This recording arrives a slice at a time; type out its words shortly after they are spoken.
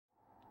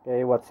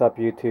Hey, what's up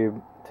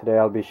YouTube? Today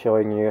I'll be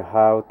showing you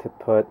how to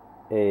put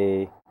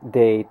a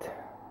date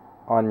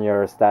on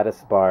your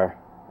status bar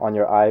on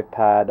your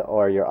iPad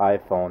or your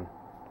iPhone.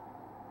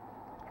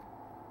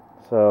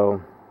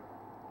 So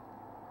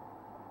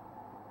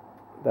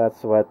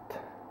that's what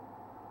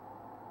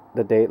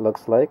the date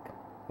looks like.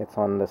 It's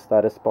on the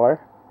status bar.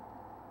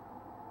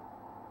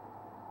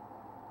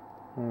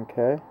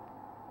 Okay,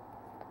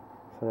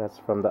 so that's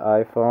from the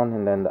iPhone,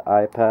 and then the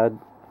iPad,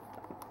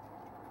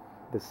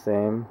 the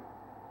same.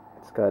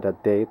 It's got a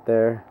date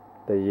there,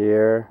 the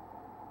year,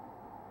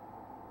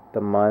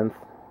 the month,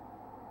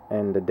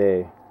 and the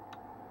day.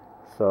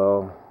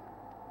 So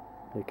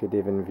you could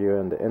even view it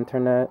on the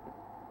internet.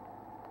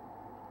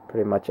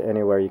 Pretty much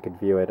anywhere you could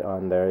view it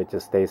on there. It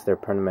just stays there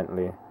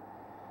permanently.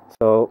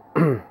 So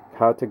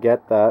how to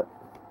get that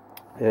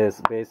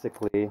is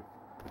basically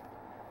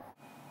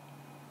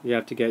you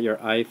have to get your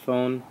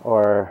iPhone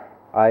or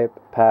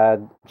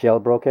iPad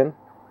jailbroken.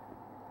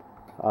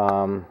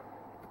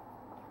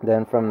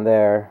 Then from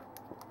there,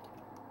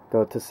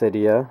 go to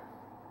Cydia.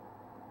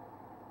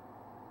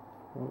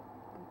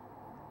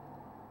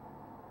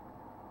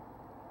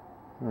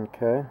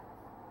 Okay.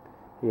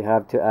 You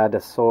have to add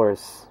a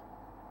source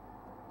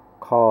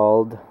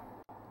called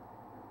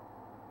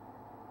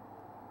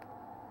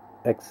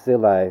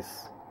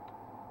Exilize.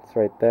 It's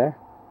right there.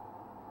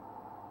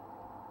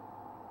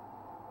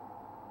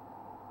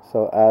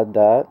 So add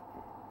that.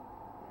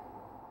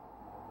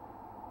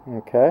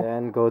 Okay.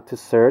 Then go to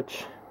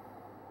search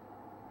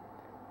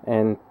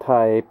and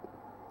type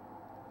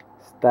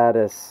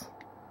StatusTweak.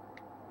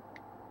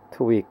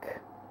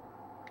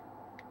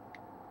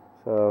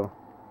 So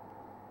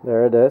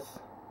there it is.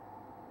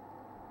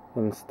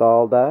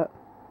 Install that.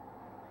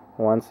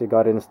 Once you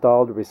got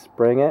installed,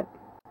 respring it,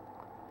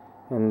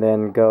 and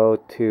then go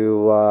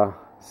to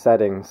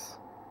settings.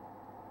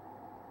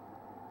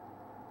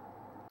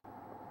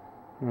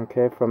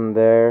 Okay, from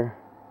there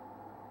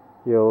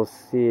you'll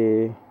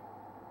see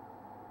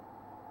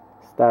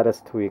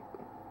StatusTweak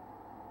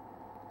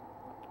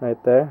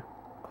right there.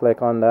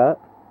 Click on that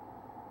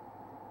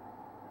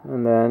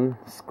and then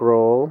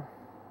scroll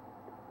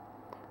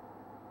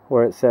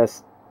where it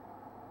says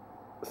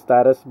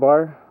status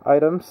bar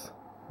items.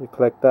 You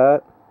click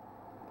that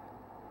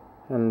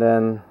and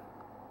then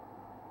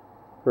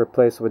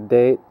replace with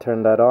date,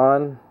 turn that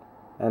on,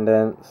 and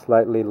then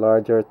slightly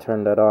larger,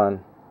 turn that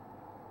on,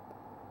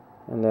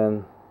 and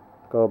then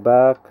go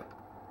back,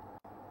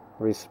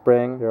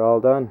 respring. You're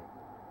all done.